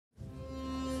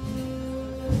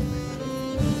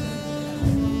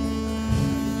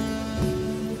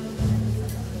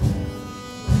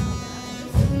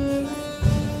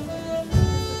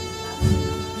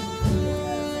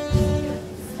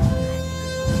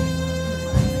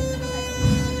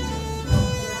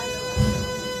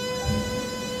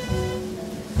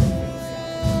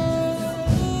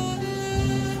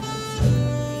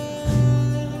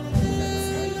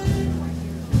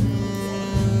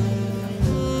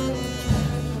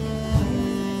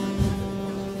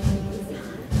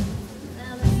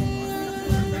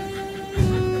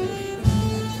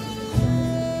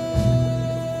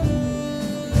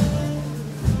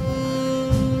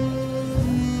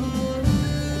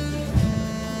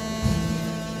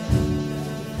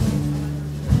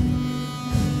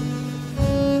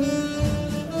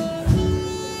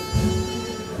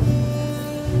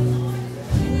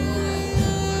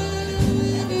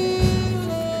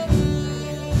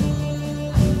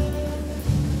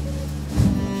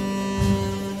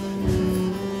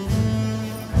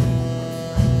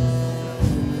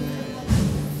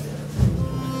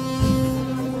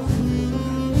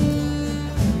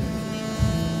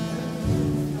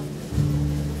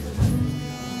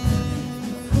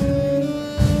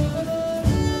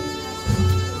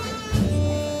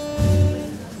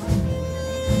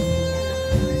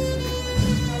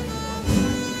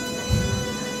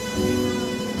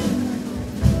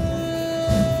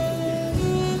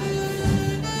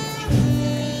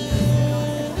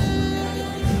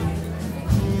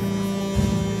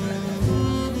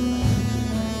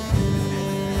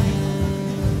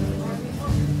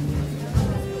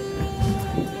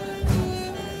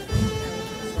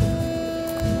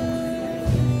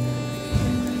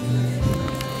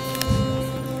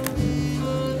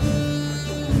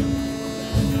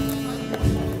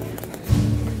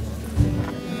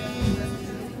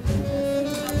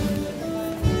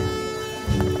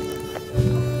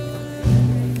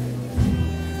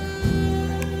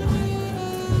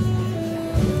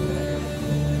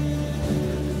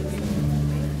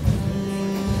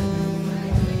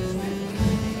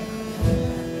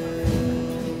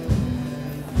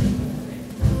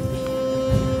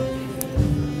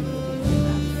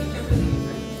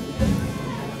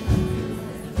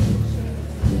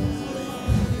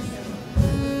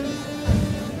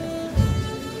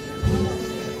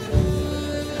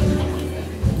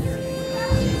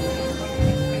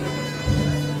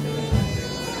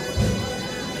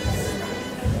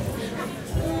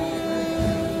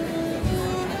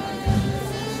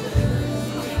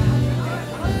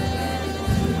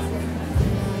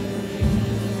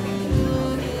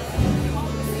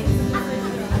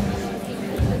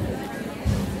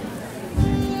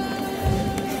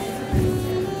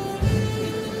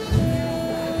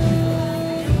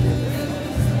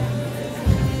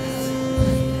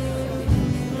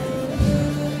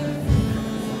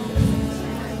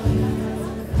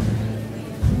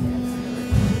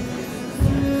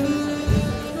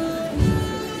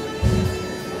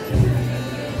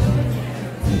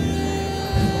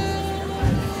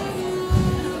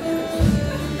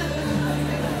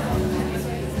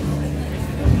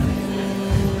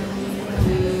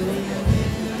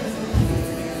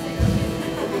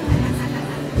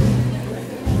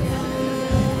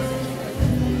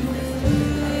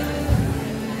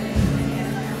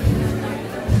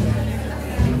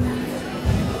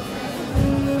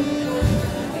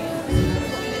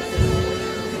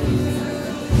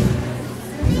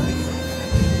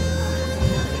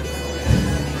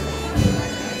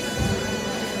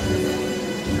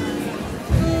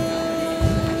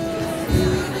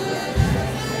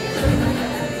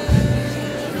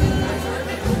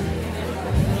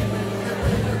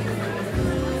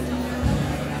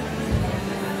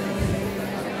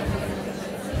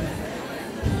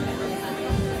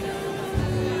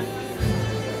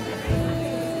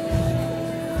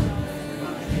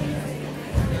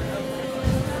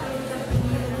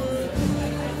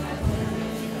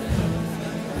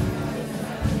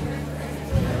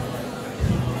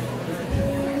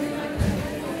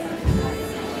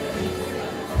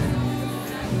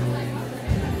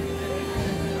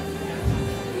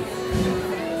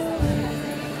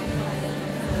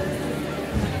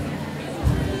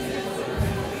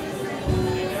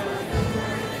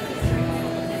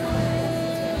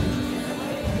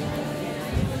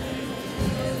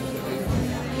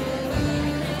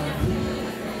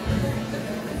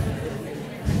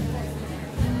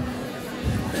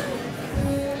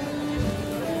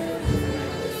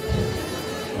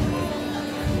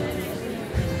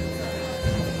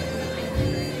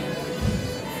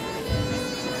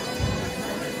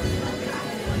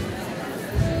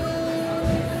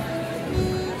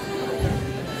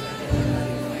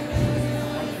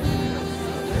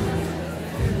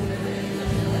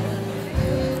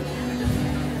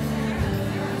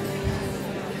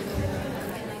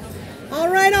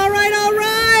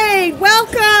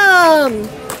welcome.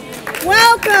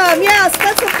 Welcome. Yes,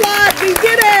 let's applaud. We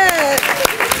did it.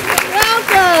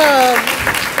 Welcome.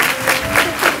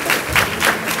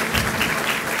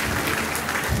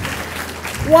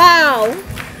 Wow.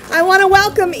 I want to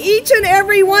welcome each and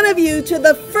every one of you to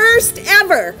the first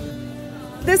ever.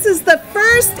 This is the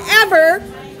first ever.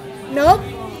 Nope.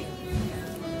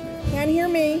 Can't hear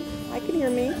me. I can hear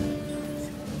me.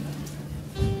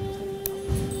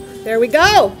 There we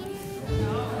go.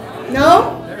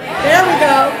 No? There we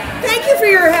go. Thank you for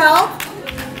your help.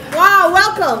 Wow,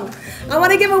 welcome. I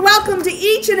want to give a welcome to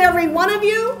each and every one of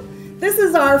you. This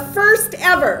is our first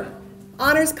ever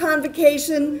Honors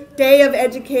Convocation Day of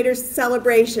Educators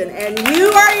celebration, and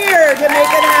you are here to make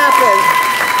it happen.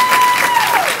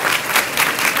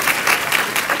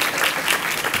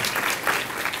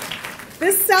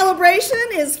 This celebration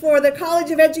is for the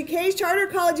College of Education, Charter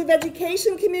College of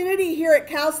Education community here at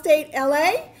Cal State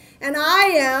LA, and I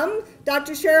am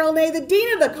Dr. Cheryl Ney, the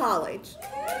Dean of the college.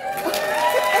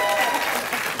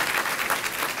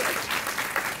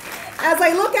 As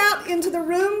I look out into the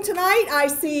room tonight, I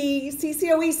see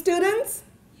CCOE students.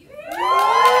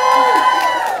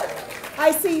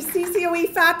 I see CCOE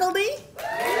faculty.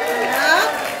 Yeah.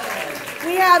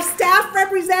 We have staff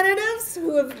representatives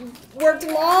who have worked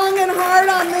long and hard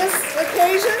on this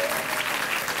occasion.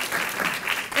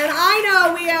 And I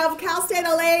know we have Cal State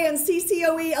LA and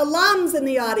CCOE alums in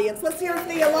the audience. Let's hear from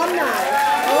the alumni.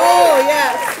 Oh,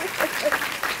 yes.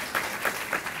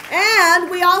 And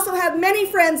we also have many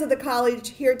friends of the college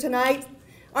here tonight.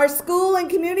 Our school and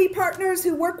community partners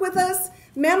who work with us,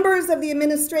 members of the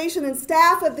administration and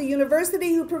staff of the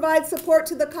university who provide support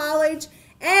to the college,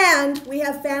 and we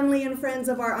have family and friends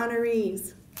of our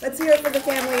honorees. Let's hear it for the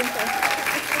family and friends.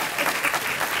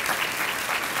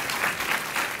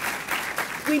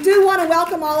 We do want to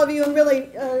welcome all of you, and really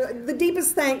the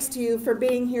deepest thanks to you for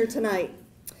being here tonight.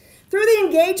 Through the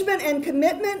engagement and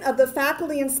commitment of the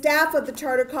faculty and staff of the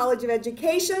Charter College of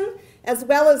Education, as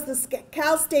well as the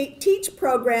Cal State Teach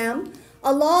program,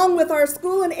 along with our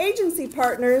school and agency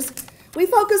partners, we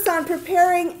focus on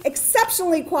preparing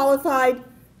exceptionally qualified,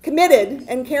 committed,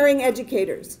 and caring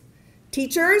educators,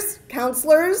 teachers,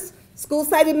 counselors, school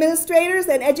site administrators,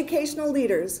 and educational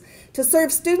leaders to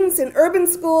serve students in urban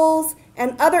schools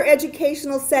and other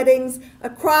educational settings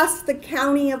across the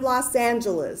county of Los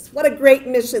Angeles. What a great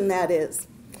mission that is.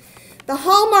 The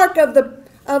hallmark of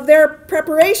their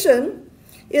preparation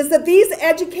is that these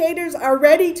educators are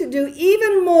ready to do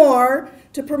even more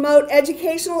to promote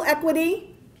educational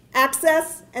equity,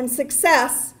 access, and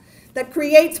success that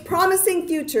creates promising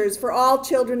futures for all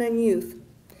children and youth.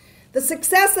 The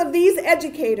success of these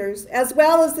educators, as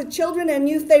well as the children and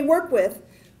youth they work with,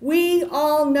 we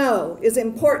all know is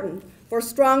important for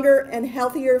stronger and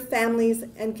healthier families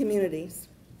and communities.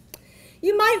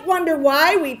 You might wonder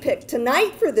why we picked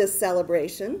tonight for this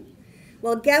celebration.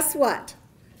 Well, guess what?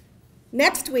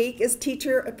 Next week is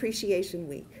Teacher Appreciation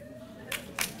Week.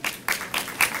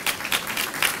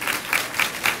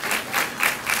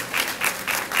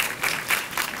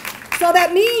 So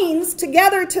that means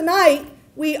together tonight,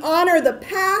 we honor the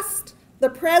past, the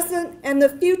present, and the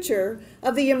future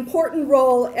of the important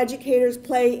role educators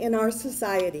play in our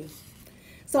society.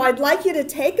 So I'd like you to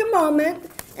take a moment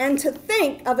and to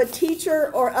think of a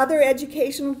teacher or other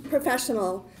educational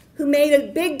professional who made a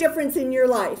big difference in your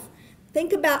life.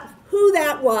 Think about who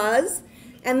that was,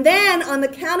 and then on the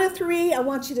count of 3, I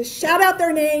want you to shout out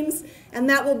their names, and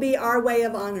that will be our way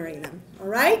of honoring them, all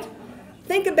right?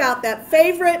 Think about that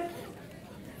favorite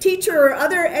teacher or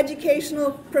other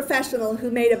educational professional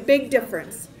who made a big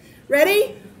difference.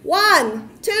 Ready? 1,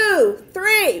 2,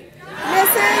 3.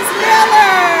 Mrs.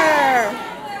 Miller!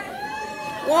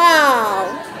 Wow.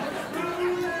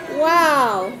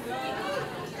 Wow.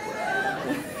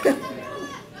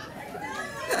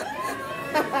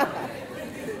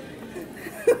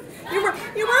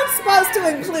 You weren't supposed to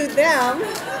include them.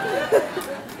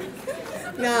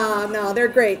 No, they're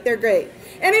great, they're great.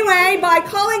 Anyway, by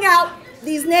calling out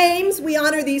these names, we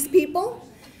honor these people,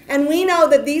 and we know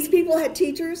that these people had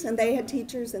teachers, and they had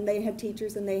teachers, and they had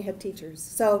teachers, and they had teachers.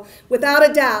 So without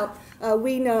a doubt,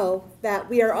 we know that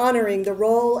we are honoring the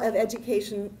role of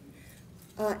education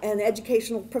and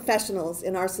educational professionals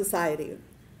in our society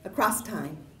across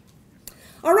time.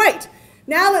 All right,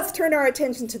 now let's turn our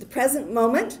attention to the present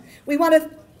moment. We want to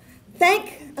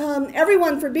thank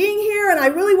everyone for being here, and I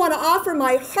really want to offer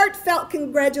my heartfelt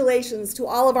congratulations to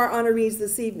all of our honorees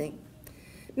this evening.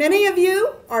 Many of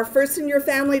you are first in your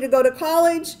family to go to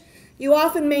college. You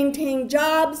often maintain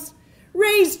jobs,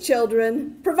 raise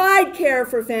children, provide care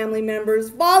for family members,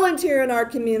 volunteer in our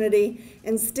community,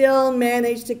 and still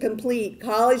manage to complete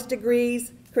college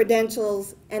degrees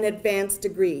credentials, and advanced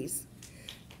degrees.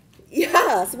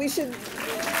 Yes, we should,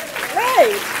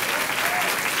 right.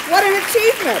 What an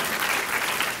achievement.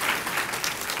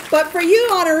 But for you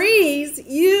honorees,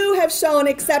 you have shown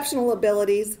exceptional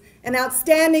abilities and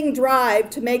outstanding drive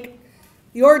to make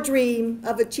your dream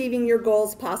of achieving your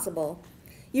goals possible.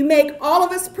 You make all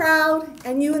of us proud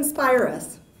and you inspire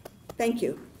us. Thank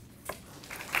you.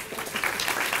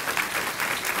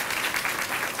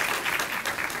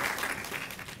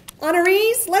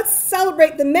 Honorees, let's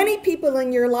celebrate the many people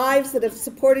in your lives that have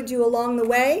supported you along the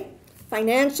way,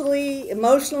 financially,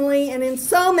 emotionally, and in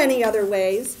so many other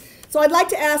ways. So I'd like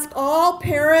to ask all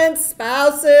parents,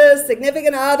 spouses,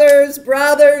 significant others,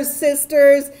 brothers,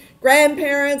 sisters,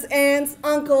 grandparents, aunts,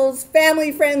 uncles,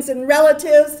 family, friends, and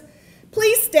relatives,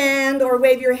 please stand or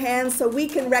wave your hands so we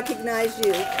can recognize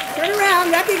you. Turn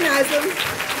around, recognize them.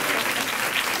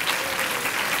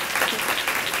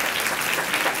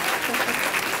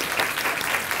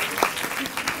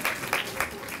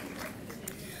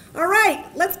 All right,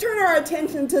 let's turn our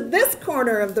attention to this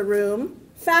corner of the room,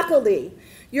 faculty.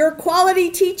 Your quality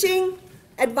teaching,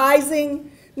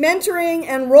 advising, mentoring,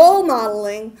 and role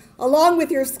modeling, along with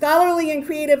your scholarly and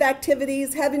creative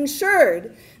activities, have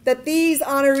ensured that these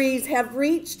honorees have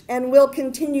reached and will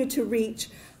continue to reach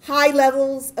high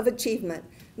levels of achievement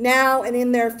now and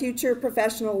in their future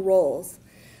professional roles.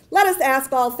 Let us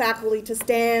ask all faculty to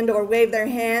stand or wave their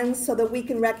hands so that we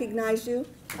can recognize you.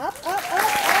 Up, up, up,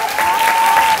 up,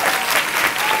 up.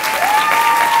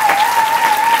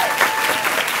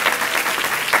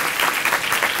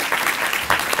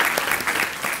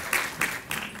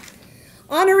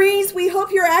 Honorees, we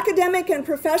hope your academic and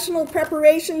professional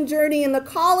preparation journey in the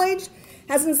college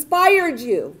has inspired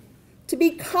you to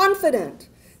be confident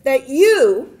that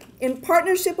you, in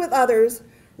partnership with others,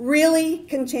 really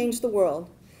can change the world,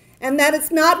 and that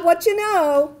it's not what you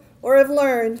know or have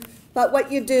learned, but what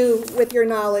you do with your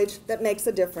knowledge that makes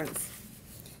a difference.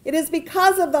 It is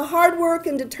because of the hard work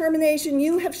and determination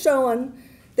you have shown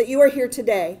that you are here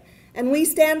today. And we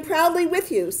stand proudly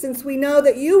with you, since we know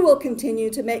that you will continue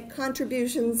to make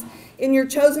contributions in your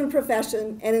chosen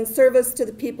profession and in service to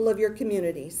the people of your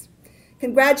communities.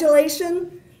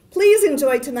 Congratulations. Please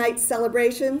enjoy tonight's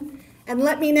celebration. And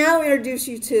let me now introduce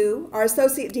you to our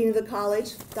Associate Dean of the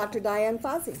College, Dr. Diane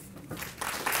Fozzie.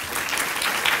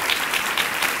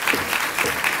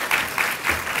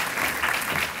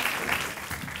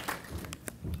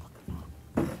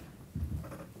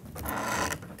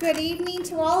 Good evening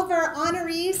to all of our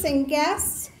honorees and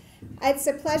guests. It's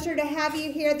a pleasure to have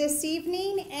you here this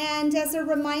evening. And as a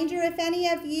reminder, if any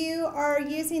of you are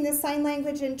using the sign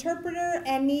language interpreter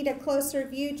and need a closer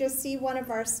view, just see one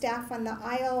of our staff on the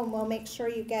aisle and we'll make sure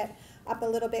you get up a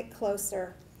little bit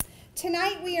closer.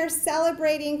 Tonight we are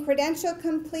celebrating credential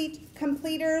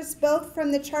completers both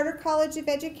from the Charter College of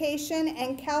Education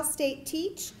and Cal State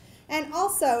Teach, and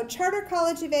also Charter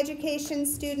College of Education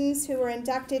students who were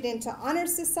inducted into Honor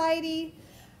Society,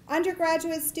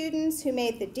 undergraduate students who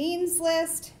made the Dean's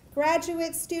List,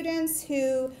 graduate students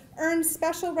who earned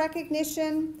special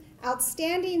recognition,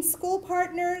 outstanding school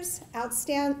partners,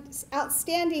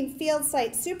 outstanding field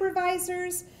site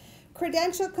supervisors,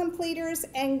 credential completers,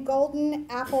 and Golden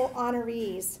Apple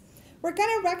honorees. We're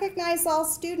going to recognize all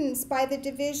students by the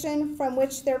division from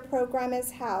which their program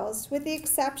is housed, with the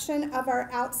exception of our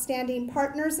outstanding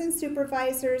partners and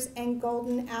supervisors and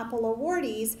Golden Apple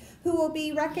awardees, who will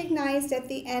be recognized at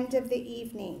the end of the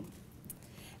evening.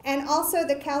 And also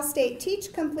the Cal State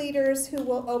Teach completers who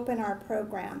will open our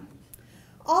program.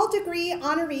 All degree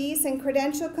honorees and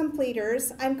credential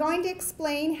completers, I'm going to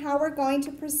explain how we're going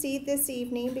to proceed this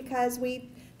evening because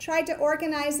we tried to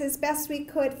organize as best we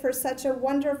could for such a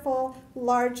wonderful,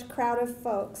 large crowd of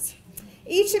folks.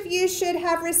 Each of you should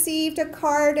have received a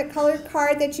card, a colored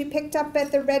card that you picked up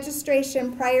at the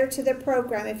registration prior to the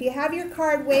program. If you have your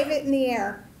card, wave it in the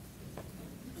air.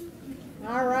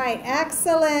 All right,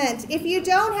 excellent. If you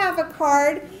don't have a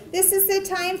card, this is the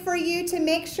time for you to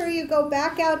make sure you go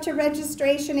back out to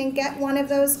registration and get one of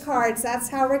those cards. That's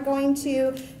how we're going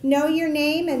to know your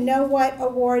name and know what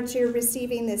awards you're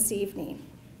receiving this evening.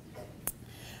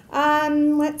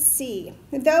 Let's see.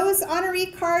 Those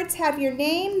honoree cards have your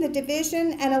name, the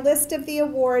division, and a list of the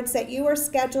awards that you are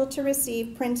scheduled to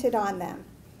receive printed on them.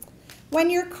 When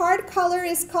your card color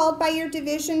is called by your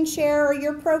division chair or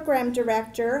your program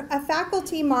director, a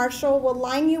faculty marshal will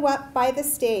line you up by the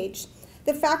stage.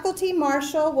 The faculty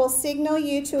marshal will signal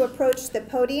you to approach the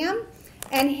podium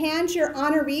and hand your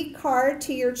honoree card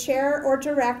to your chair or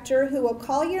director, who will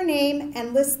call your name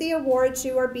and list the awards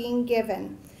you are being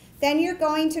given. Then you're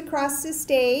going to cross the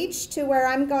stage to where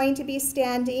I'm going to be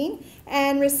standing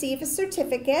and receive a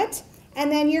certificate.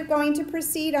 And then you're going to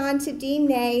proceed on to Dean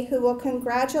Ney, who will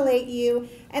congratulate you.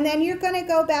 And then you're going to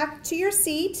go back to your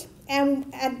seat and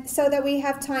so that we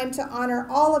have time to honor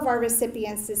all of our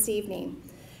recipients this evening.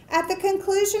 At the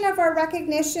conclusion of our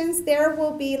recognitions, there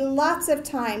will be lots of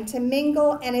time to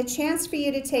mingle and a chance for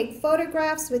you to take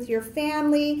photographs with your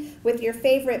family, with your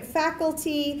favorite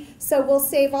faculty. So we'll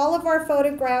save all of our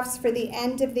photographs for the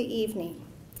end of the evening.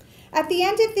 At the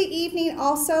end of the evening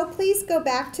also, please go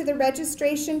back to the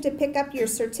registration to pick up your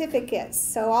certificates.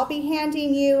 So I'll be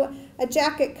handing you a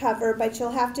jacket cover, but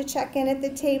you'll have to check in at the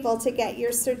table to get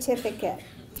your certificate.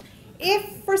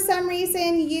 If for some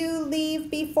reason you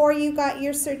leave before you got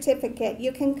your certificate,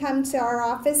 you can come to our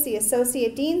office, the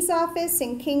Associate Dean's office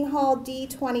in King Hall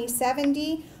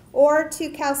D2070, or to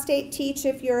Cal State Teach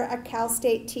if you're a Cal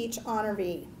State Teach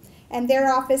honoree. And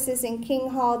their office is in King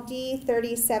Hall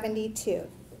D3072.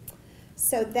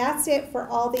 So that's it for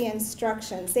all the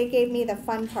instructions. They gave me the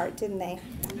fun part, didn't they?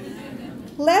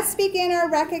 Let's begin our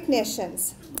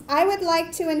recognitions. I would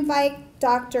like to invite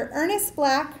Dr. Ernest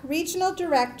Black, Regional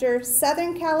Director,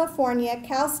 Southern California,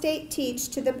 Cal State Teach,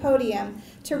 to the podium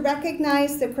to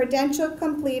recognize the credential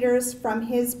completers from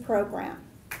his program.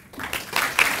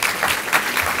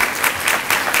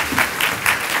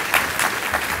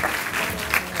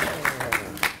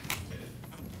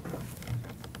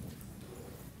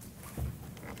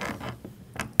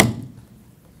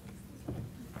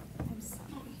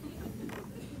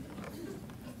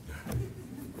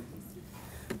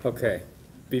 Okay,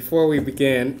 before we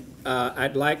begin,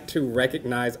 I'd like to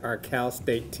recognize our Cal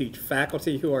State Teach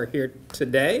faculty who are here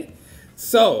today.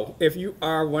 So, if you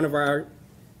are one of our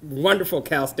wonderful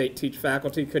Cal State Teach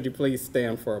faculty, could you please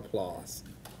stand for applause?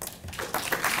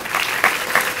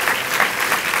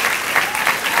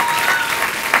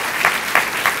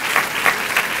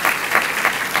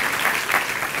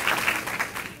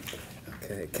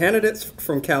 Okay, candidates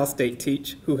from Cal State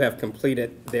Teach who have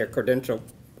completed their credential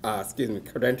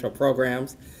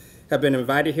programs have been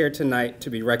invited here tonight to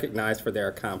be recognized for their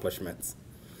accomplishments.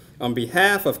 On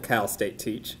behalf of Cal State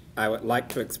Teach, I would like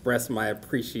to express my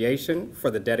appreciation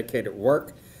for the dedicated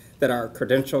work that our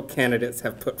credential candidates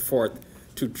have put forth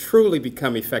to truly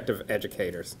become effective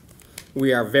educators.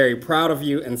 We are very proud of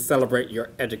you and celebrate your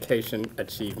education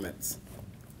achievements.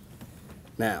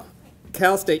 Now,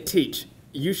 Cal State Teach,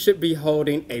 you should be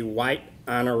holding a white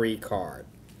honoree card.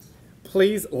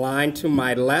 Please line to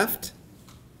my left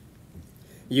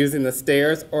using the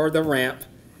stairs or the ramp.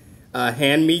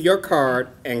 Hand me your card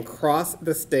and cross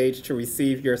the stage to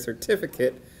receive your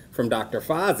certificate from Dr.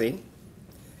 Fozzie,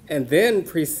 and then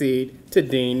proceed to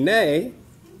Dean Ney,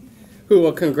 who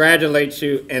will congratulate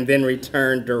you and then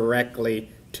return directly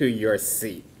to your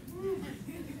seat.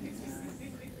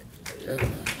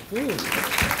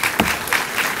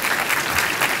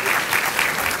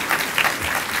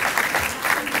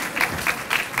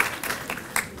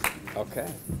 Okay.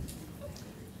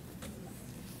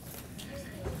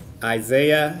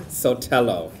 Isaiah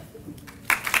Sotelo.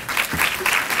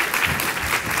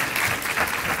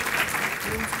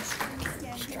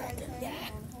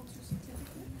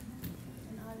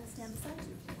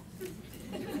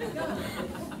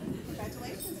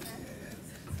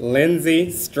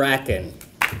 Lindsay Strachan.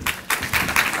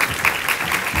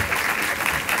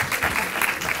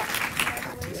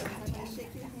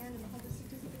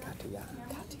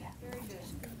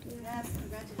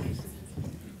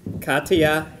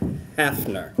 Katia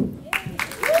Hafner.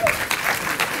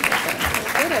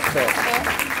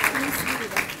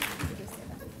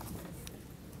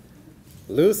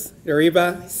 Luz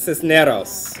Deriba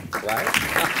Cisneros. Right?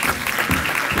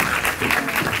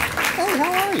 Hey,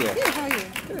 how are you? Good, how are you?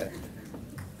 Good.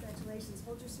 Congratulations.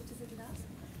 Hold your certificate up.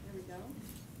 There we go.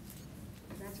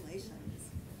 Congratulations.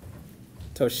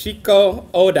 Toshiko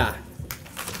Oda.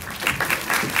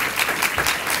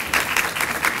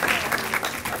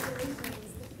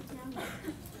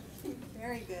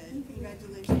 Very good.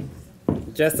 Congratulations.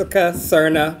 Jessica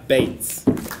Serna Bates.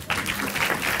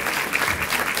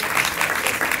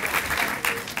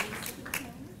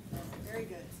 Very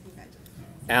good.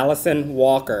 Congratulations. Allison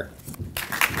Walker.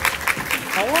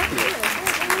 How are you?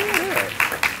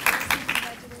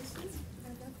 Congratulations.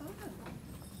 And the photo.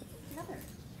 Together.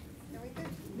 There we go.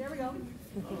 There we go.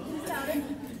 Got it.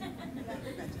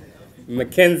 Congratulations.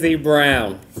 Mackenzie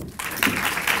Brown.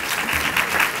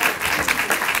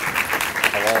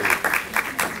 How are you?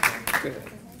 Good.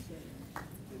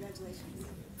 Congratulations.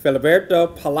 Filiberto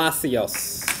Palacios.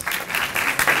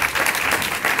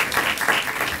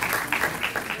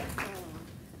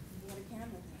 What a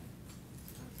camera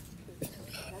there.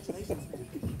 Congratulations.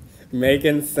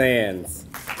 Megan Sands.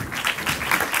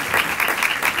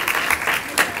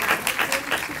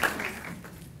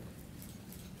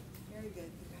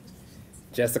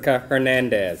 Jessica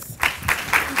Hernandez.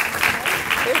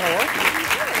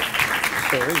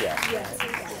 Sharia.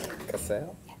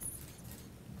 Cassell.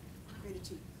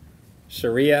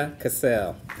 Sharia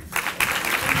Cassell.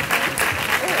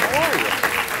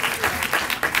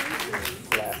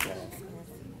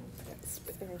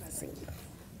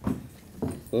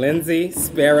 Lindsay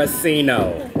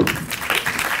Sparacino.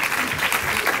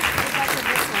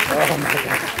 Oh my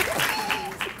God.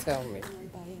 Tell me.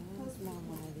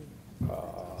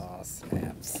 Oh,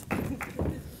 snaps.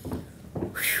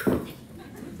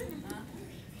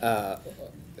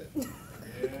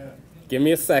 Give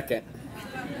me a second.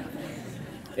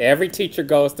 Every teacher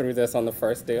goes through this on the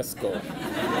first day of school.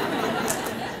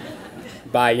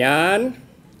 Bayan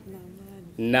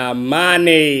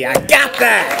Namani. I got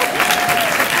that.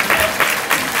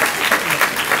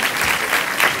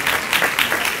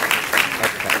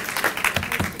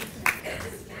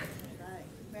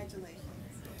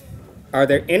 Are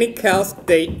there any Cal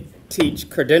State Teach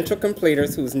credential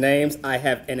completers whose names I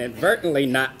have inadvertently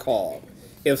not called?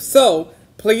 If so,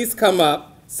 please come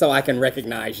up so I can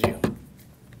recognize you.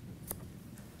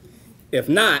 If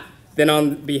not, then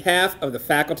on behalf of the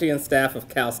faculty and staff of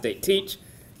Cal State Teach,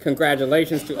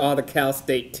 congratulations to all the Cal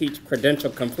State Teach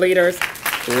credential completers.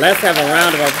 Let's have a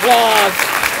round of applause.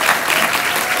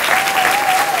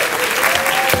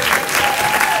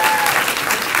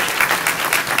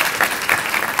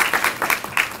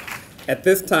 At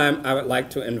this time, I would like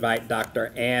to invite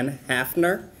Dr. Ann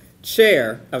Hafner,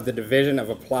 Chair of the Division of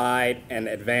Applied and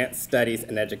Advanced Studies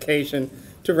in Education,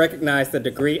 to recognize the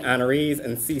degree honorees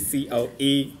and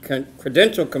CCOE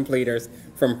credential completers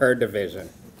from her division.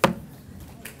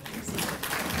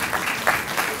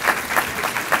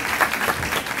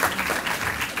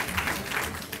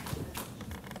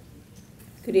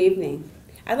 Good evening.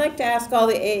 I'd like to ask all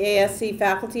the AASC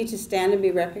faculty to stand and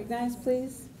be recognized,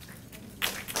 please.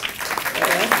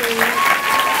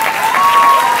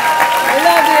 I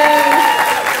love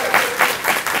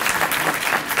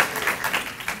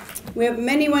you. We have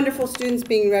many wonderful students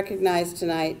being recognized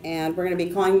tonight, and we're going to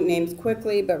be calling names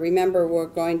quickly, but remember, we're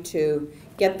going to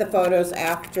get the photos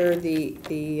after the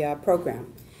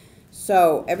program.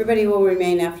 So everybody will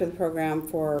remain after the program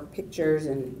for pictures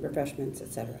and refreshments,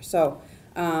 etc. So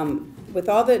with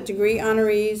all the degree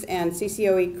honorees and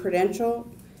CCOE credential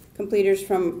completers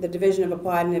from the Division of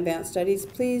Applied and Advanced Studies,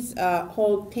 please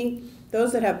hold pink,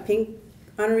 those that have pink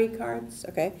honoree cards,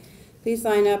 okay, please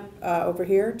line up over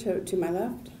here to my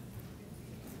left.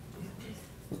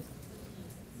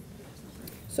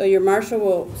 So your marshal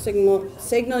will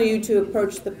signal you to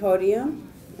approach the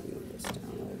podium. Let me move this down a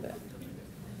little bit.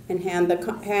 And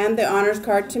hand the honors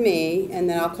card to me, and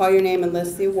then I'll call your name and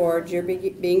list the awards you're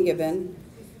being given.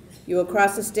 You will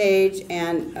cross the stage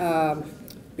and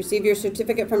receive your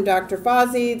certificate from Dr.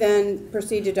 Fozzie, then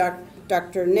proceed to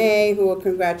Dr. Ney, who will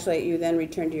congratulate you, then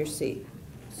return to your seat.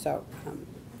 So,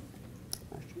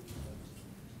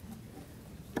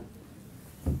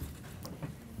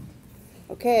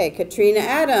 okay, Katrina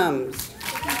Adams.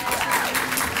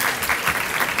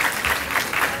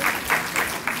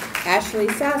 Ashley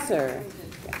Sasser.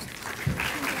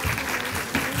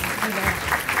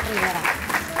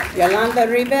 Yolanda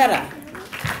Rivera.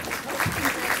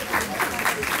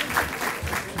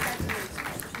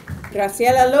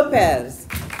 Graciela Lopez.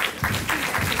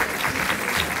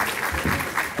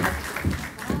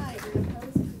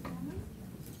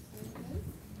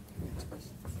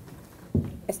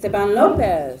 Esteban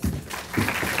Lopez.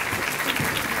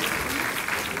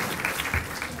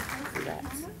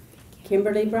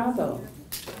 Kimberly Bravo.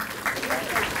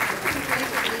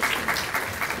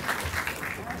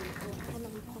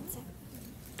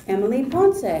 Emily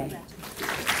Ponce.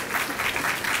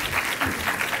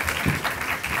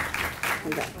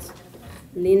 Congrats.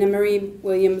 Lena Marie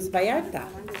Williams Vallarta.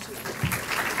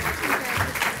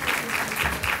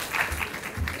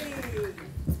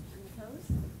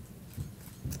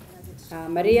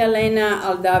 Maria Elena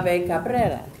Aldave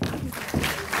Cabrera.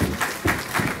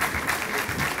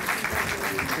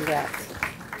 Congrats.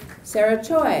 Sarah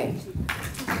Choi.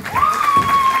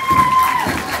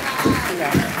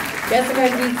 Congrats. Jessica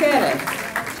Gutierrez.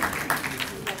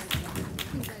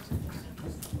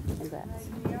 Congrats.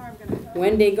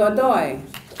 Wendy Godoy.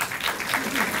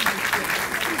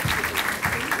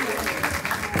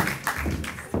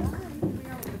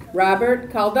 Robert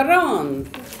Calderon.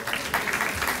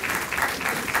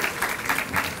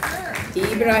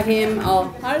 Ibrahim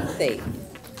Al-Harthi.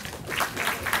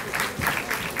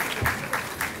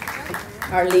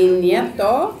 Arlene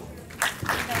Nieto.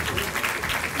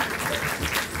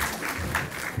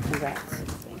 Congrats.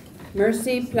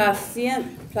 Mercy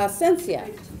Placencia.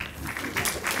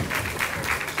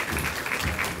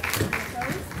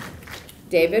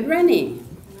 David Rennie.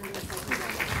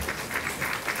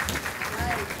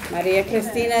 Maria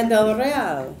Cristina Del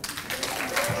Real.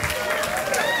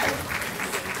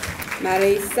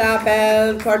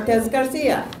 Marisabel Cortez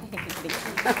Garcia.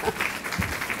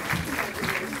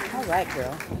 All right,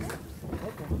 girl.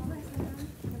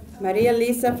 Maria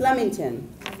Lisa Flemington.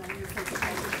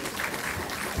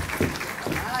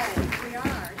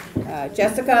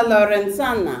 Jessica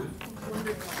Lorenzana.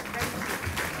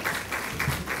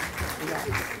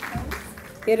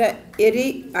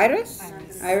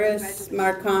 Iris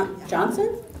Marcant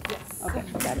Johnson? Yes. Okay,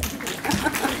 got it.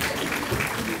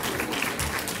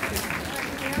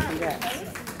 Congrats.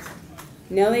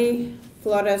 Nelly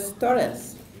Flores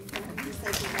Torres.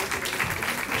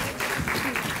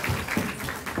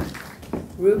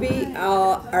 Ruby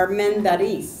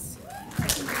Armendariz.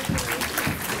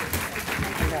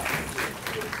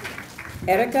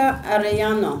 Erica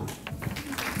Arellano.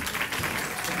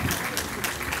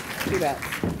 Congrats.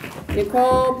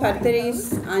 Nicole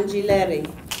Patrice Angileri.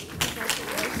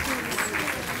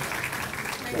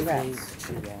 Congrats.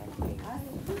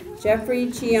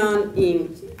 Jeffrey Chion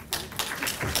Ing.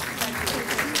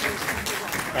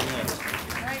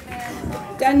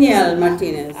 Danielle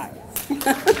Martinez.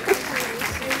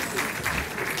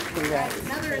 Congrats.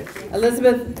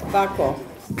 Elizabeth Baco.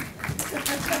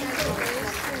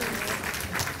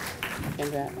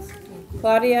 Congrats.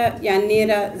 Claudia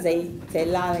Yanira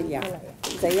Zelaya.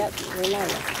 Zelaya.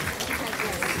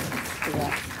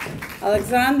 Congrats.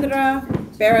 Alexandra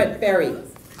Barrett Berry.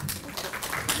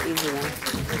 Easy one.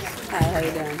 Hi, how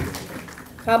you doing?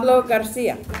 Pablo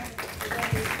Garcia.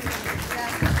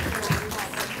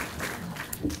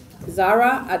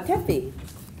 Zara Atefi.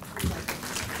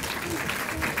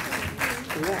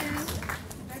 Congrats.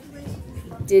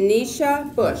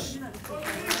 Denisha Bush.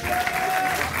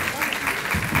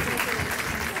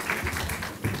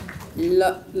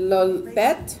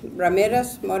 Lolbet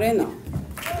Ramirez Moreno.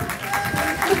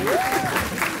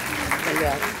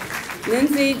 Congrats.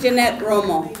 Lindsay Jeanette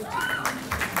Romo.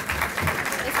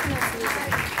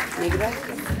 Negra.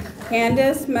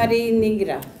 Candace Marie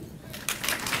Nigra.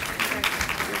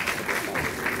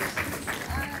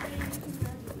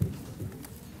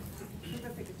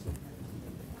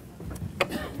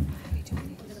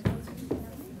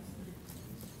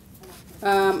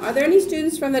 Are there any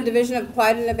students from the Division of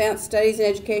Applied and Advanced Studies and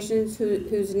Education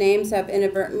whose names have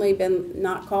inadvertently been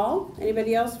not called?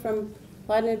 Anybody else from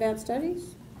Applied and Advanced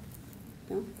Studies?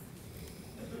 No?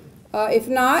 If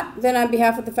not, then on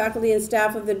behalf of the faculty and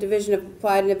staff of the Division of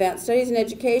Applied and Advanced Studies and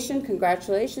Education,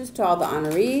 congratulations to all the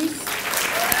honorees.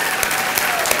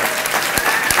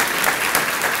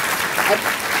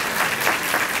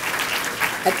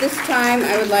 At this time,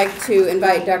 I would like to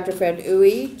invite Dr. Fred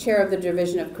Uwe, Chair of the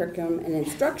Division of Curriculum and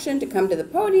Instruction, to come to the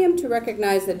podium to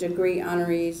recognize the degree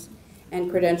honorees and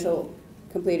credential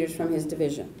completers from his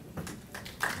division.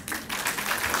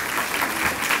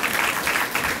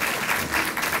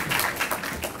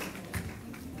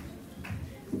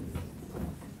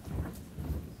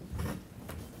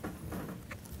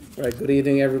 All right, good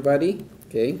evening, everybody.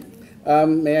 Okay.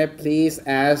 May I please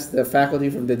ask the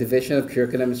faculty from the Division of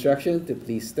Curriculum Instruction to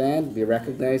please stand, be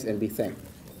recognized, and be thanked.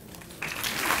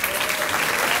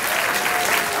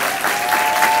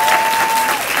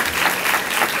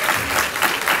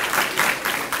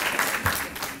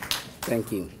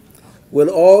 Thank you. Will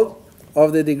all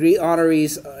of the degree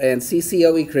honorees and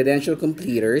CCOE credential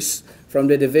completers from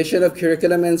the Division of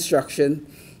Curriculum Instruction,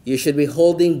 you should be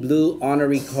holding blue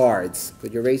honorary cards.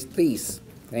 Could you raise, please?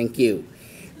 Thank you.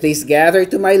 Please gather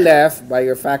to my left by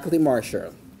your faculty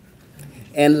marshal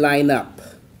and line up.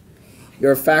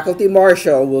 Your faculty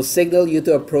marshal will signal you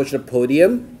to approach the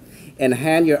podium and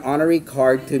hand your honorary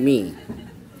card to me.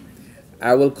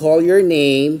 I will call your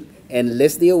name and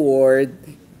list the award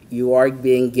you are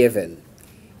being given.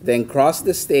 Then cross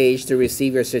the stage to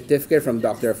receive your certificate from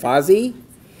Dr. Fazi.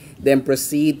 Then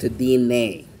proceed to Dean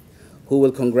Ney, who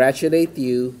will congratulate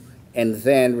you and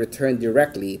then return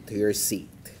directly to your seat.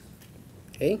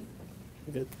 Okay?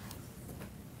 Good.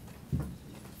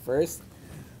 First,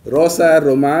 Rosa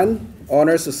Roman,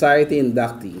 Honor Society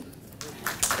inductee.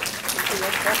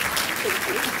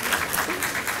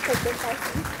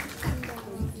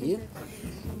 Thank you.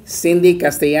 Cindy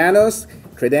Castellanos,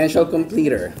 credential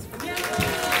completer.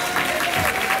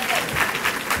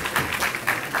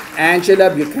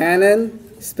 Angela Buchanan,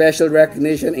 special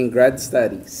recognition in grad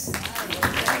studies.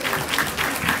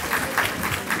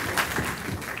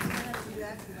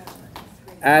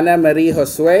 Ana Marie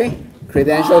Josue,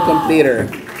 credential completer.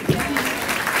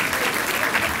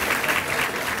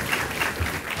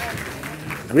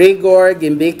 Grigor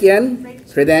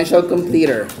Gimbikian, credential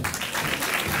completer.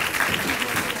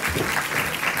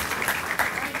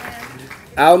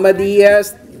 Alma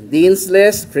Diaz, Dean's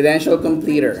List, credential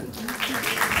completer.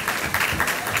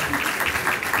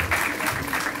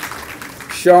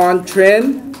 Sean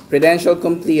Trin, credential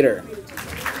completer.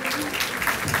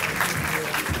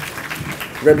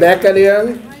 Rebecca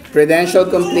Leung, credential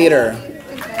completer.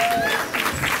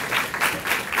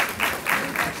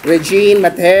 Regine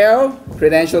Mateo,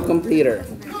 credential completer.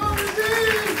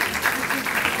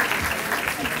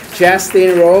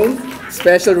 Justine Roan,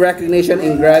 special recognition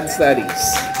in grad studies.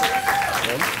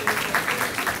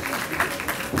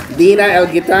 Dina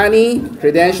Elgitani,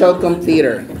 credential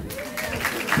completer.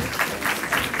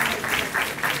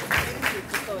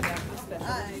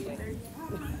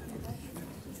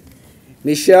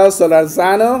 Michelle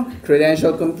Solarzano,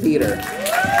 credential completer.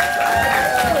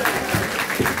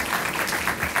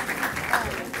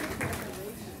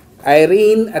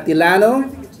 Irene Atilano,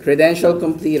 credential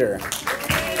completer.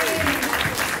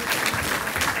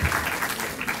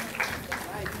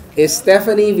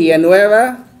 Stephanie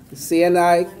Villanueva,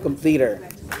 CNI completer.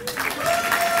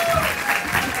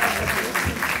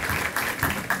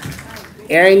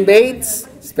 Erin Bates,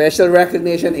 special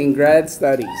recognition in grad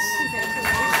studies.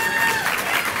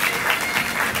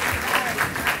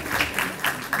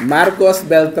 Marcos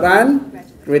Beltran,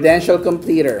 credential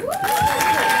completer.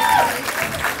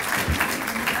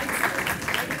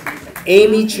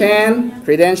 Amy Chan,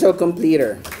 credential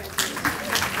completer.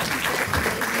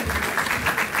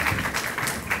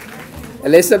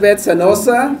 Elizabeth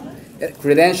Sanosa,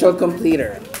 credential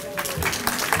completer.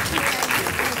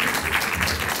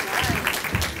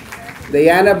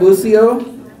 Diana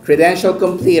Bucio, credential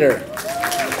completer.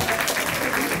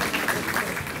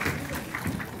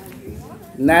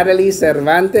 Natalie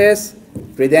Cervantes,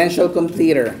 credential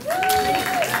completer.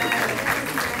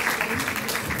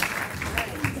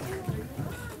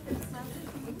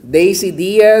 Daisy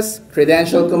Diaz,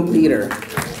 credential completer.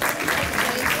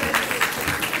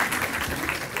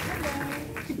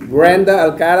 Brenda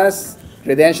Alcaraz,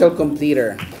 credential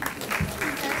completer.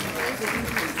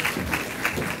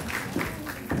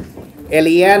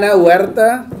 Eliana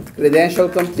Huerta, credential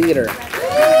completer.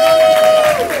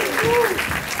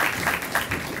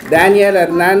 Daniel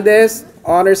Hernandez,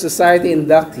 Honor Society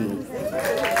inductee.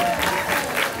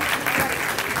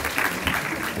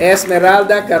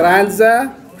 Esmeralda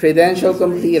Carranza, credential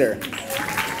completer.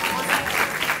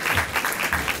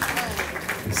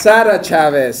 Sara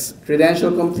Chavez,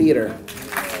 credential completer.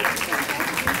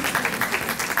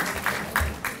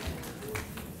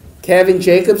 Kevin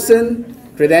Jacobson,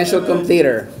 credential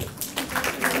completer.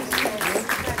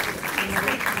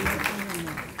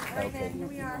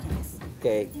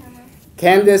 Okay.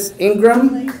 Candace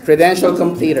Ingram, credential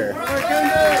completer.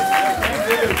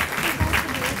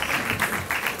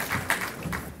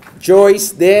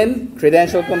 Joyce Den,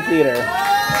 credential completer.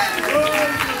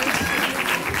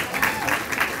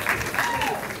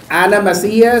 Ana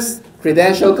Macias,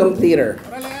 credential completer.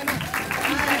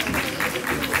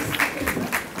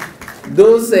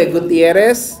 Dulce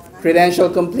Gutierrez, credential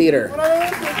completer.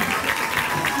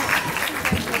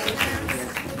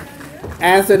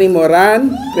 Anthony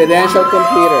Moran, credential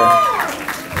completer.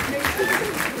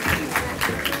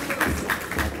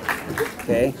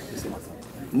 Okay.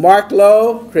 Mark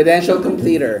Lowe, credential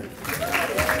completer.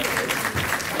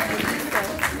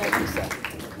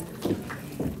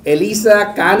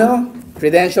 Elisa Cano,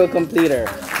 credential completer.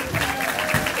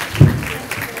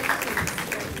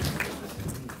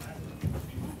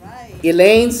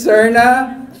 Elaine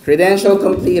Serna, credential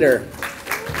completer.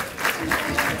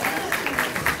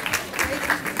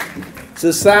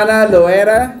 Susana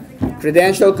Loera,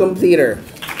 credential completer.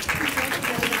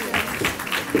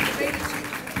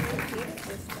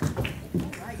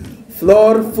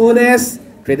 Flor Funes,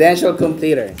 credential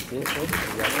completer.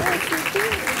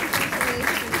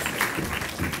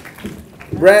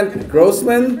 Brent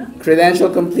Grossman, credential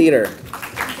completer.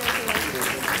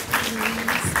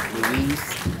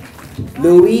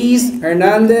 Luis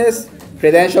Hernandez,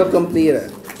 credential completer.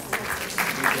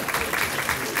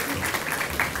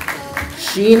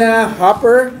 Sheena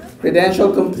Hopper,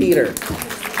 credential completer.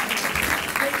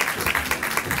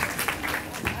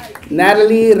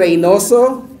 Natalie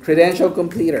Reynoso, credential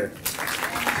completer.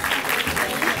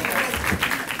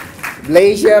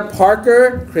 Blasia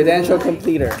Parker, credential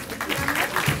completer.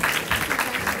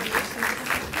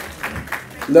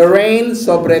 Lorraine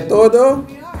Sobretodo,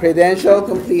 credential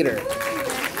completer.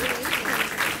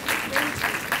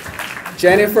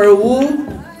 Jennifer Wu,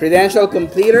 credential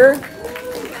completer.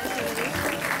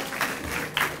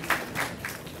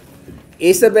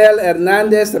 Isabel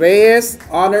Hernandez Reyes,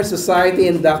 Honor Society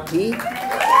inductee.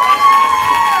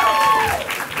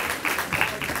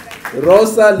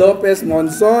 Rosa Lopez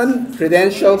Monzon,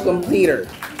 credential completer.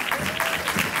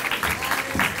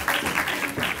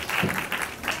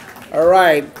 All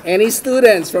right, any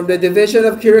students from the Division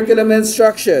of Curriculum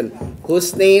Instruction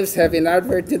whose names have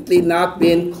inadvertently not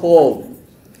been called?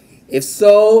 If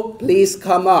so, please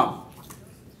come up.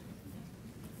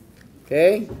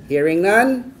 Okay, hearing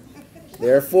none.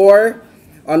 Therefore,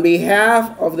 on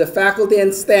behalf of the faculty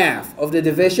and staff of the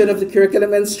Division of the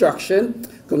Curriculum Instruction,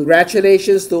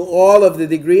 congratulations to all of the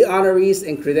degree honorees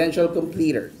and credential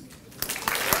completers.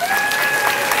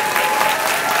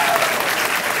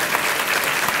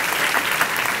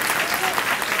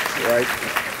 Right.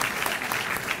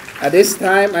 At this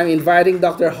time, I'm inviting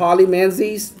Dr. Holly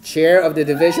Menzies, Chair of the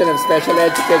Division of Special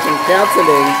Education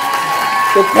Counseling,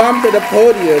 to come to the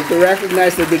podium to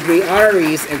recognize the degree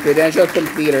honorees and credential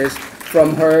completers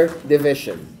from her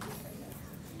division.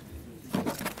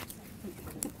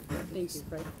 Thank you,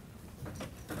 Fred.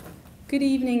 Good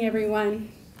evening, everyone.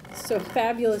 So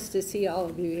fabulous to see all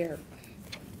of you here.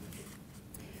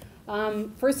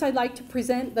 First, I'd like to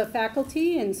present the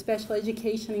faculty in special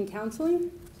education and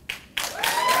counseling.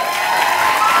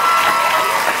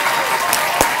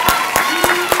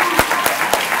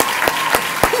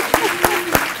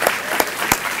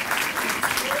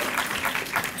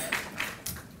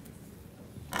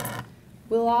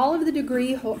 Will all of the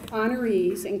degree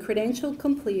honorees and credential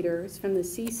completers from the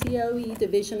CCOE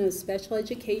Division of Special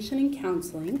Education and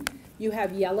Counseling, you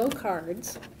have yellow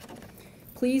cards.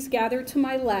 Please gather to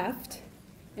my left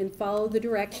and follow the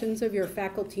directions of your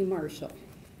faculty marshal.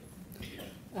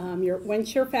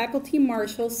 Once your faculty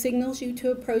marshal signals you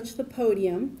to approach the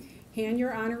podium, hand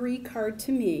your honoree card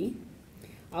to me.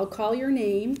 I'll call your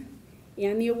name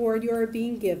and the award you are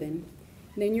being given.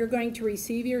 Then you're going to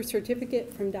receive your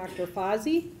certificate from Dr.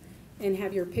 Fozzie and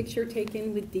have your picture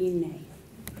taken with Dean May.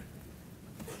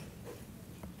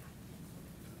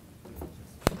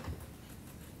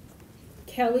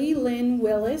 Kelly Lynn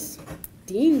Willis,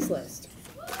 Dean's List.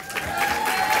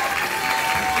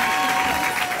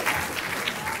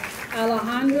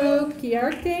 Alejandro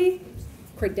Chiarte,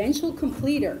 credential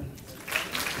completer.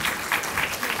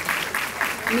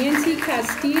 Nancy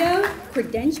Castillo,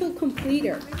 credential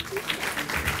completer.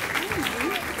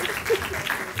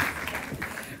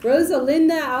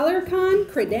 Rosalinda Alarcon,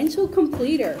 credential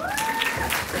completer.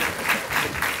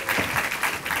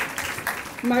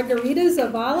 Margarita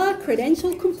Zavala,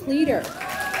 credential completer.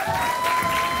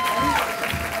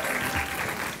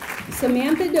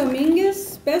 Samantha Dominguez,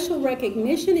 special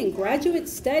recognition in graduate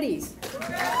studies.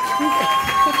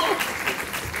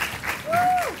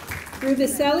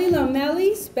 Rubicelli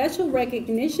Lomelli, special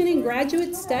recognition in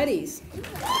graduate studies.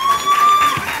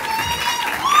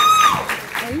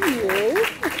 Hello.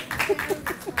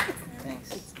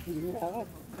 Thanks.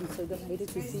 I'm so delighted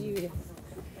to see you here.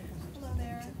 Hello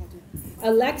there.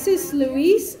 Alexis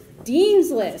Luis, Dean's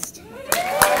List.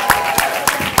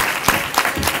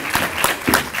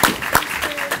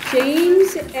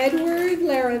 James Edward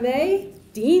Larrave,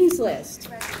 Dean's List.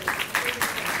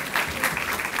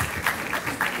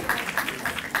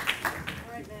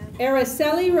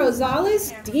 Araceli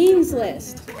Rosales, Dean's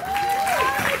List.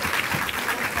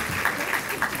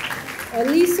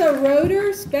 Elisa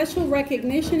Roeder, special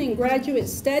recognition in graduate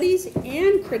studies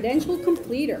and credential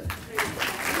completer.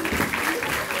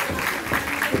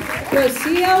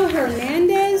 Rocio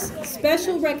Hernandez,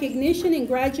 special recognition in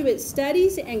graduate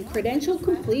studies and credential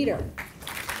completer.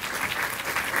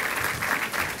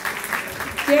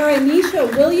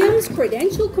 Daranisha Williams,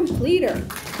 credential completer.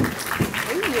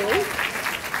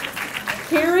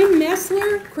 Karen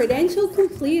Messler, credential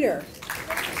completer.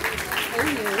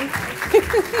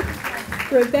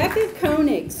 Rebecca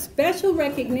Koenig, special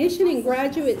recognition in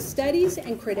graduate studies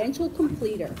and credential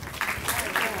completer.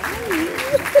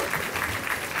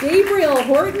 Gabriel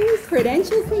Horton,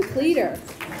 credential completer.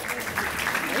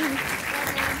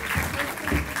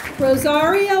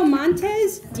 Rosario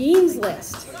Montes, Dean's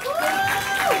List.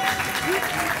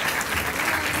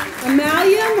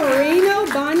 Amalia Moreno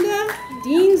Banda,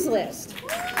 Dean's List.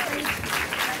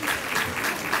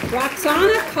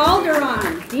 Roxana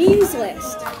Calderon, Dean's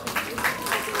List.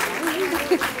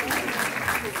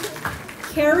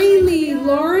 Carrie Lee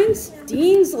Lawrence,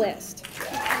 Dean's List.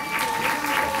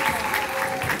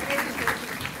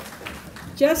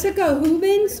 Jessica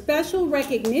Hubin, special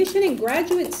recognition in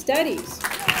graduate studies.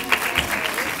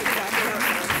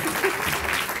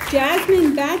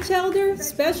 Jasmine Batchelder,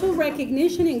 special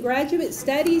recognition in graduate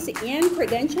studies and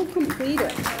credential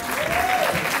completer.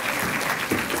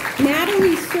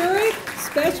 Natalie Surik,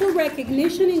 special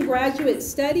recognition in graduate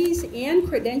studies and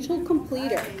credential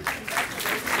completer.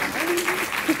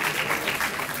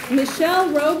 Michelle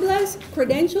Robles,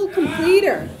 credential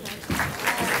completer.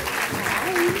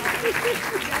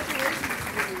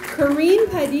 Corrine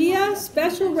Padilla,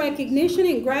 special recognition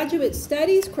in graduate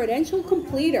studies, credential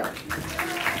completer.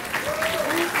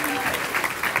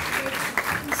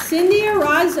 Cindy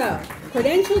Arazo,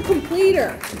 credential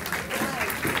completer.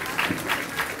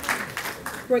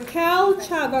 Raquel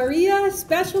Chavarria,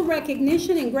 special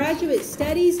recognition in graduate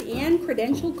studies and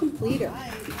credential completer.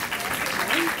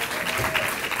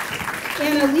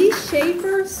 Annalise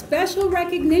Schaefer, special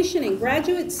recognition in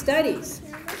graduate studies.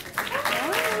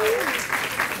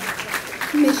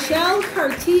 Michelle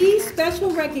Carty,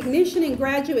 special recognition in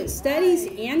graduate studies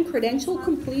and credential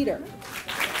completer.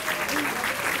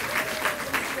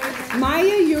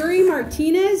 Maya Yuri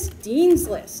Martinez, Dean's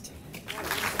List.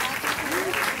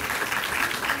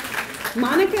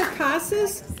 Monica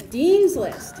Casas, Dean's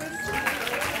List.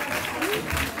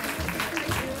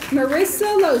 Marissa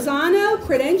Lozano,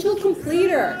 credential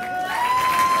completer.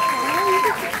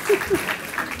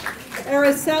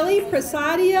 Araceli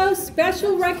Prasadio,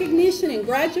 special recognition in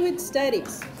graduate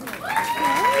studies.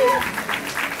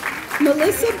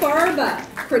 Melissa Barba,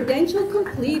 credential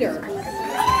completer.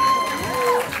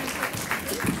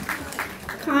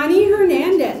 Connie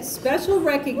Hernandez, special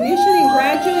recognition in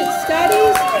graduate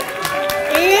studies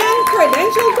and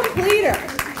credential completer.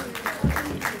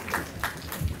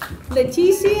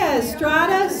 Leticia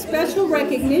Estrada, special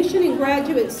recognition in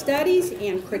graduate studies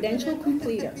and credential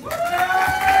completer.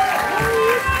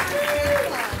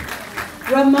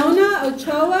 Ramona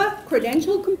Ochoa,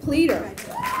 credential completer.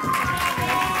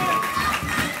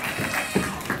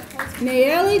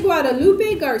 Nayeli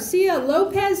Guadalupe Garcia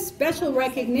Lopez, special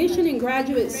recognition in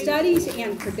graduate studies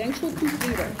and credential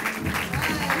completer.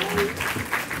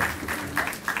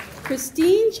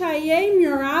 Christine Chaye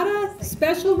Murata,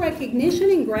 special recognition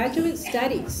in graduate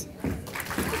studies.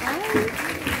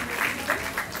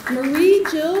 Marie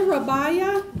Jill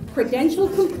Rabaya, credential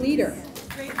completer.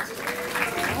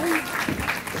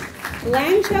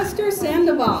 Lanchester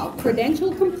Sandoval,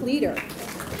 credential completer.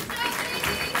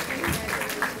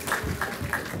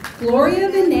 Gloria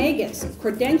Venegas,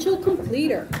 credential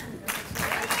completer.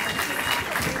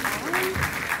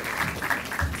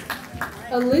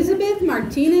 Elizabeth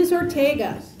Martinez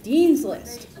Ortega, Dean's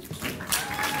List.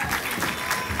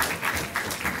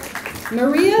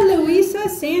 Maria Luisa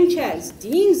Sanchez,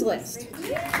 Dean's List.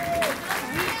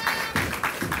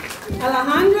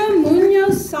 Alejandra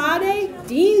Munoz Sade,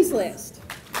 Dean's List.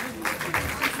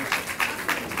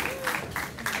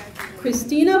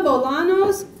 Christina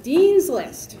Bolanos, Dean's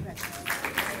List.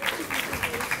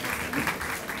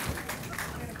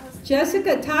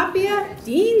 Jessica Tapia,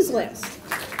 Dean's List.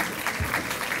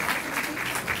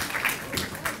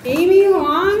 Amy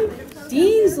Huang,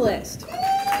 Dean's List.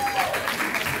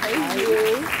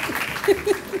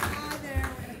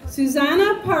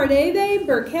 Susana Pardede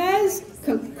Burquez,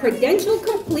 credential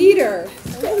completer.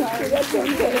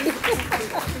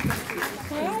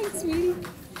 Hi, sweetie.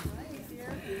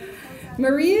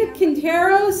 Maria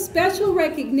Quintero, special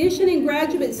recognition in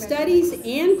graduate studies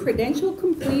and credential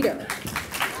completer.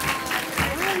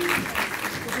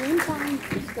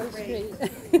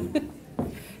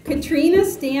 Katrina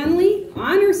Stanley,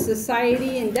 Honor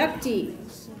Society inductee.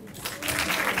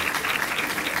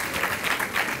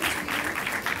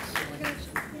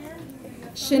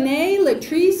 Shanae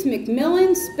Latrice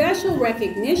McMillan, special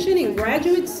recognition in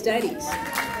graduate studies.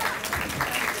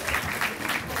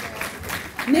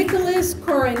 Nicholas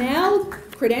Coronel,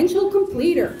 credential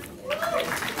completer.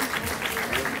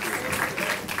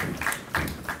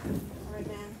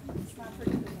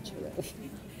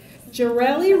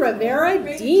 Jareli Rivera,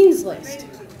 Dean's List.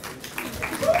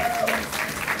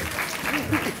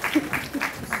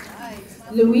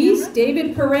 Luis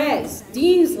David Perez,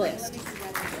 Dean's List.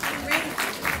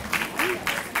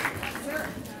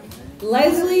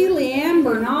 Leslie Leanne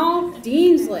Bernal,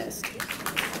 Dean's List.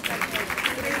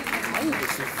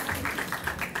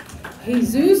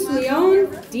 Jesus Leon,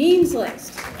 Dean's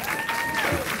List.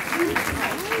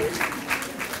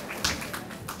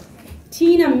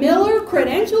 Tina Miller,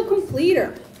 credential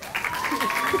completer.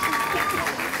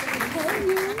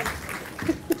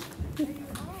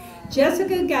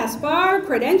 Jessica Gaspar,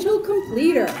 credential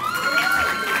completer.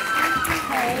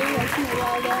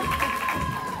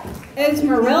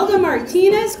 Esmeralda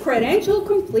Martinez, credential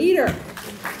completer.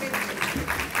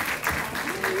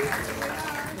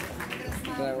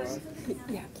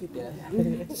 Yeah, keep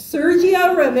it.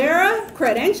 Sergio Rivera,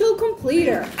 credential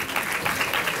completer.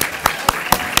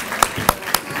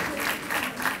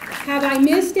 Have I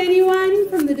missed anyone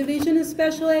from the Division of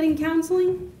Special Ed and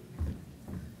Counseling?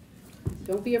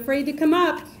 Don't be afraid to come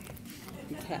up.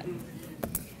 Okay.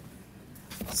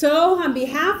 So, on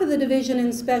behalf of the Division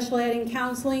in Special Ed and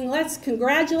Counseling, let's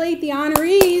congratulate the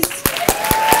honorees.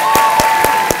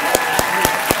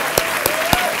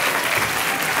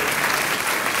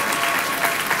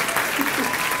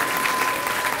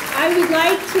 I would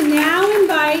like to now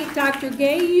invite Dr.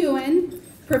 Gay Ewan,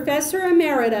 Professor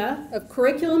Emerita of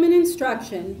Curriculum and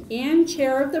Instruction and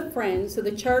Chair of the Friends of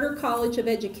the Charter College of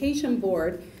Education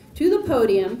Board, to the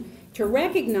podium to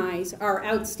recognize our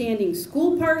outstanding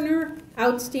school partner,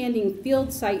 outstanding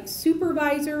field site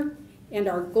supervisor, and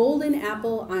our Golden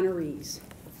Apple honorees.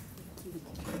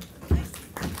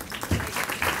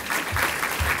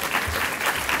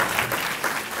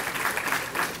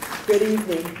 Good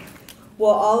evening. Will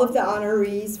all of the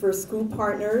honorees for school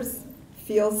partners,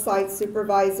 field site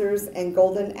supervisors, and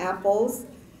Golden Apples,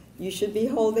 you should be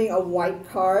holding a white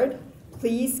card.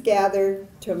 Please gather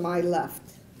to my left.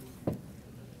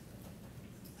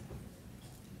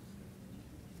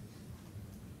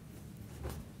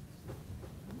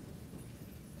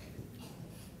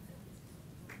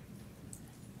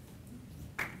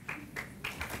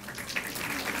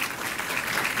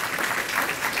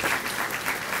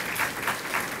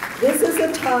 This is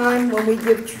a time when we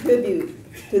give tribute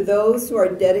to those who are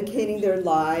dedicating their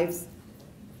lives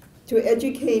to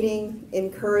educating,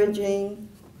 encouraging,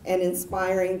 and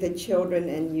inspiring the children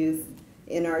and youth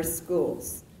in our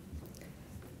schools.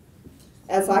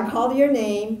 As I call your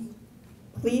name,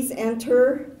 please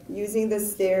enter using the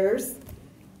stairs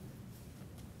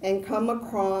and come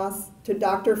across to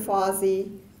Dr.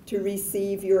 Fozzie to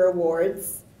receive your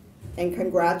awards, and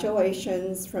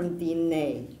congratulations from Dean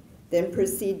Ney. Then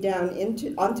proceed down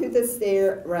onto the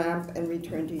stair ramp and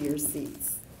return to your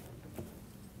seats.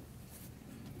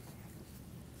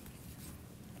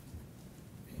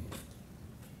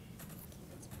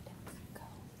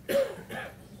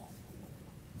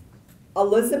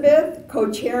 Elizabeth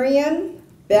Kocharian,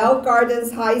 Bell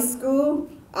Gardens High School,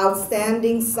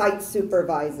 Outstanding Site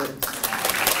Supervisor.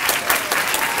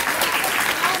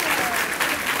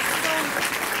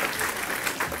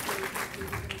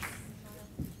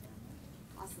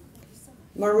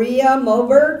 Maria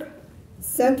Moberg,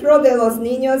 Centro de los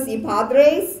Niños y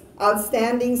Padres,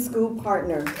 Outstanding School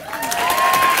Partner.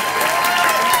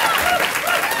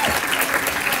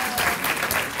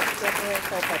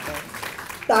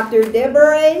 Dr.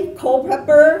 Deborah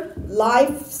Culpepper,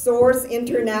 Life Source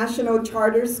International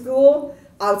Charter School,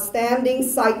 Outstanding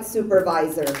Site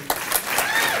Supervisor.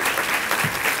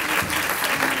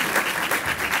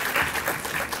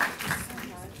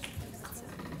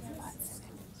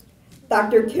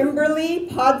 Dr. Kimberly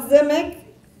Podzimic,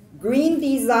 Green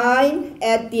Design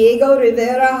at Diego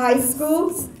Rivera High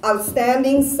School,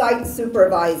 Outstanding Site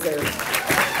Supervisor.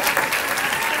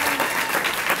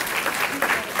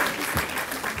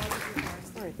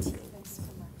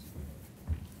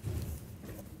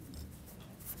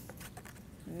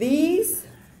 These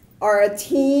are a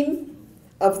team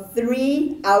of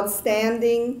 3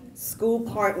 outstanding school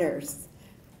partners: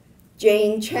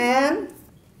 Jane Chan,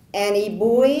 Annie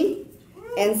Bowie,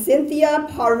 and Cynthia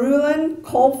Parulan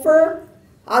Colfer,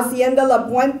 Hacienda La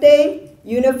Puente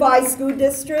Unified School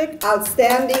District,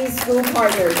 Outstanding School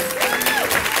Partners.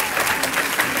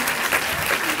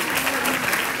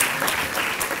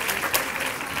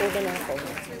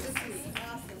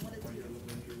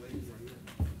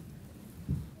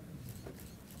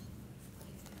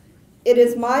 It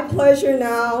is my pleasure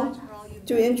now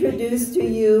to introduce to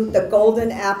you the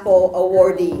Golden Apple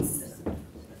awardees.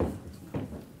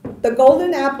 The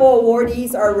Golden Apple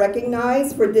awardees are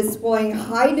recognized for displaying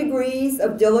high degrees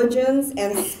of diligence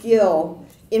and skill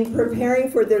in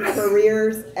preparing for their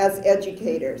careers as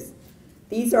educators.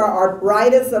 These are our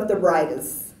brightest of the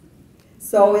brightest.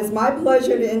 So it's my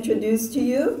pleasure to introduce to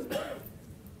you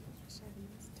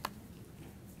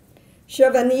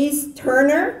Chevanese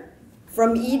Turner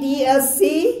from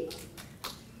EDSC,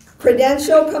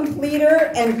 credential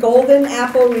completer and Golden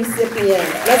Apple recipient.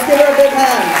 Let's give her a big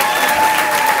hand.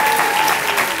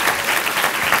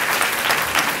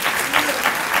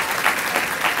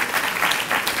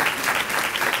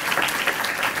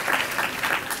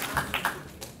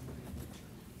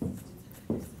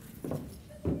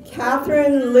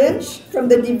 Catherine Lynch from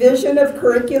the Division of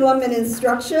Curriculum and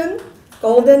Instruction,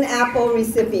 Golden Apple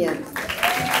recipient.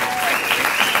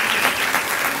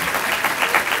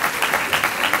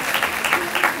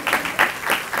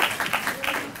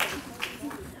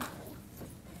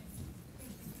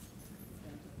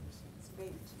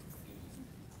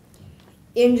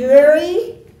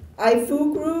 Injeri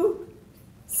Ifukru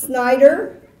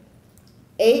Snyder,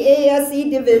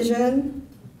 AASE Division,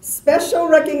 Special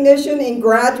Recognition in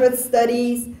Graduate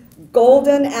Studies,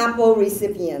 Golden Apple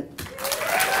recipient.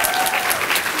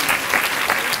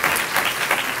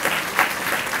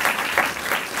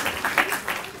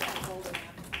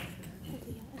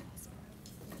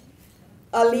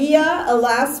 Aliyah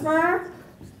Elasmer,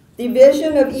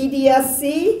 Division of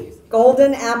EDSC,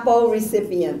 Golden Apple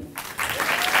recipient.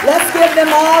 Let's give them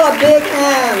all a big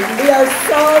hand. We are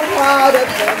so proud of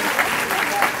them.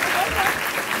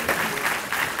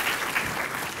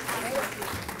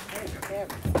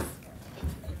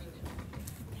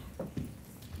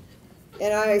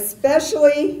 And I'm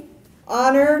especially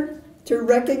honored to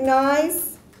recognize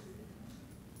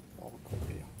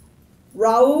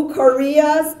Raul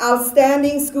Correa's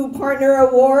Outstanding School Partner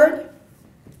Award,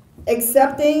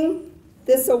 accepting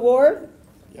this award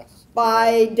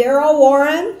by Daryl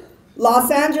Warren, Los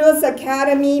Angeles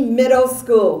Academy Middle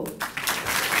School.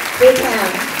 Big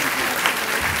hand.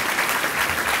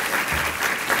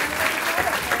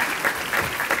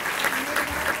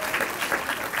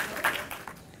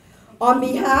 On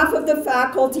behalf of the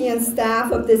faculty and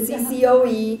staff of the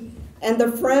CCOE and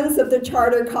the Friends of the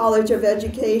Charter College of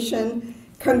Education,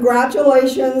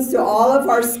 congratulations to all of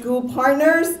our school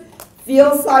partners,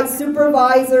 field site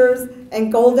supervisors,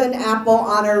 and Golden Apple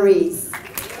honorees.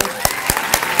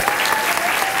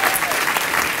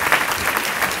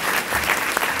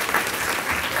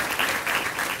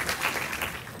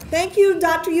 Thank you,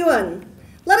 Dr. Ewan.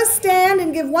 Let us stand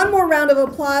and give one more round of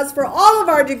applause for all of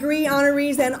our degree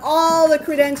honorees and all the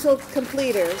credential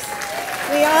completers.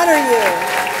 We honor you.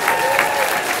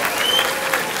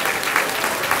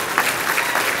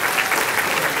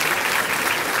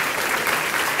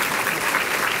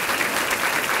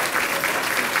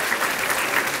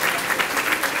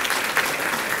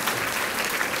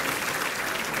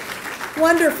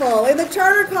 Wonderful. In the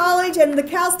Charter College and the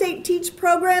Cal State Teach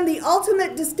program, the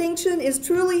ultimate distinction is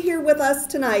truly here with us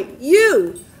tonight.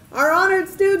 You, our honored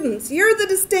students, you're the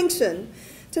distinction.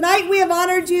 Tonight we have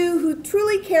honored you who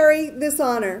truly carry this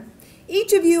honor.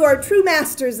 Each of you are true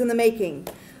masters in the making.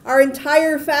 Our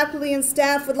entire faculty and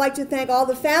staff would like to thank all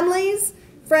the families,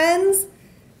 friends,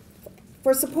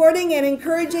 for supporting and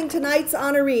encouraging tonight's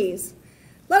honorees.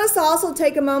 Let us also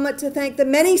take a moment to thank the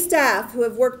many staff who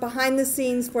have worked behind the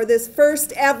scenes for this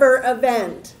first ever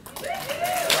event.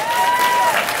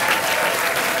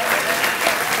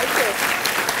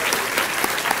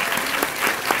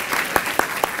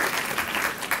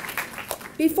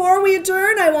 Before we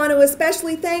adjourn, I want to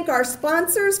especially thank our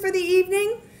sponsors for the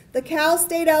evening, the Cal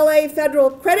State LA Federal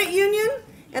Credit Union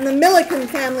and the Milliken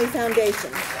Family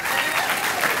Foundation.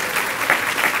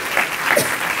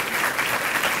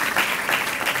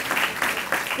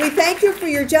 We thank you for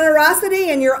your generosity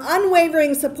and your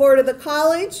unwavering support of the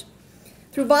college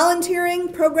through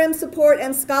volunteering, program support,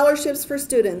 and scholarships for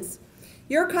students.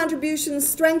 Your contributions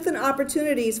strengthen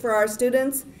opportunities for our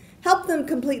students, help them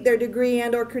complete their degree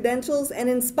and/or credentials, and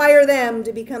inspire them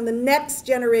to become the next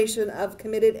generation of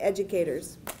committed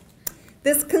educators.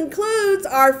 This concludes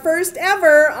our first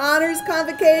ever Honors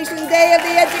Convocation Day of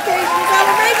the Education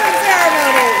Celebration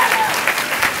Ceremony.